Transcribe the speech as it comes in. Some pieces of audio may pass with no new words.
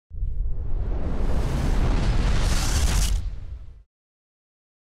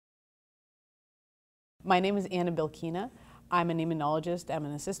My name is Belkina. I'm an immunologist. I'm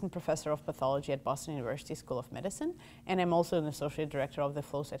an assistant professor of pathology at Boston University School of Medicine, and I'm also an associate director of the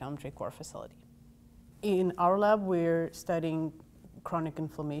flow cytometry core facility. In our lab, we're studying chronic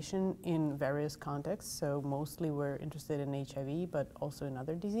inflammation in various contexts. So mostly we're interested in HIV, but also in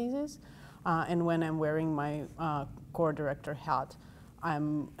other diseases. And when I'm wearing my core director hat,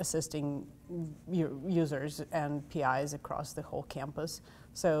 I'm assisting users and PIs across the whole campus.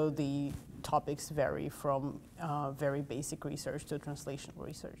 So the topics vary from very basic research to translational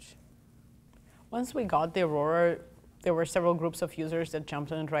research. Once we got the Aurora, there were several groups of users that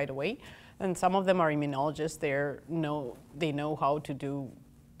jumped on it right away. And some of them are immunologists. They know how to do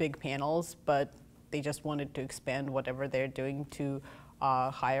big panels, but they just wanted to expand whatever they're doing to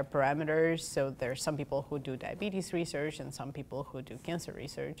higher parameters. So there's some people who do diabetes research and some people who do cancer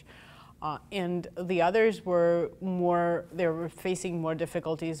research. And the others were they were facing more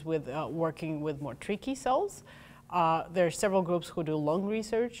difficulties with working with more tricky cells. There are several groups who do lung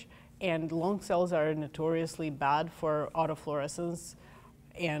research, and lung cells are notoriously bad for autofluorescence,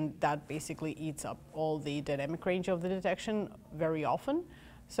 and that basically eats up all the dynamic range of the detection very often.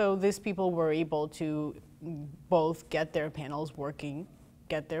 So these people were able to both get their panels working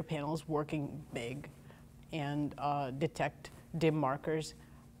big, and detect dim markers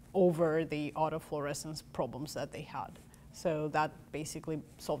over the autofluorescence problems that they had. So that basically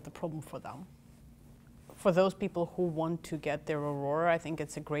solved the problem for them. For those people who want to get their Aurora, I think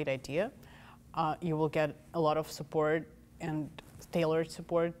it's a great idea. You will get a lot of support and tailored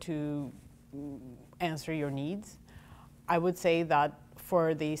support to answer your needs. I would say that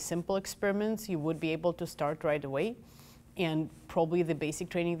for the simple experiments, you would be able to start right away, and probably the basic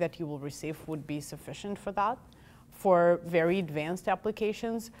training that you will receive would be sufficient for that. For very advanced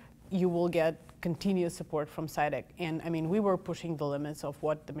applications, you will get continuous support from Cytek. And I mean, we were pushing the limits of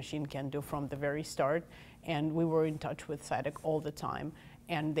what the machine can do from the very start, and we were in touch with Cytek all the time,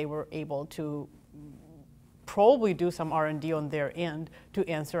 and they were able to probably do some R&D on their end to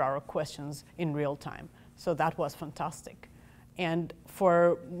answer our questions in real time. So that was fantastic. And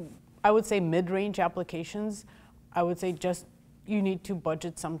for, I would say, mid-range applications, I would say just you need to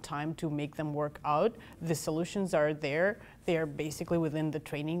budget some time to make them work out. The solutions are there. They are basically within the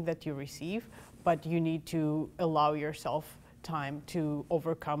training that you receive, but you need to allow yourself time to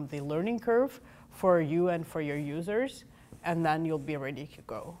overcome the learning curve for you and for your users, and then you'll be ready to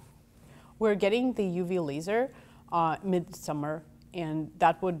go. We're getting the UV laser mid-summer, and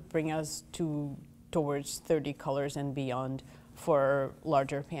that would bring us towards 30 colors and beyond for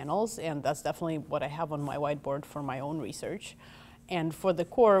larger panels, and that's definitely what I have on my whiteboard for my own research. And for the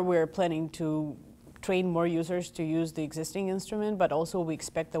core, we're planning to train more users to use the existing instrument, but also we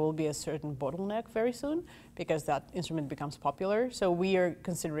expect there will be a certain bottleneck very soon because that instrument becomes popular. So we are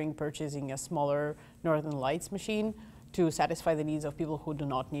considering purchasing a smaller Northern Lights machine to satisfy the needs of people who do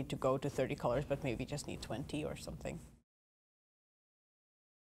not need to go to 30 colors, but maybe just need 20 or something.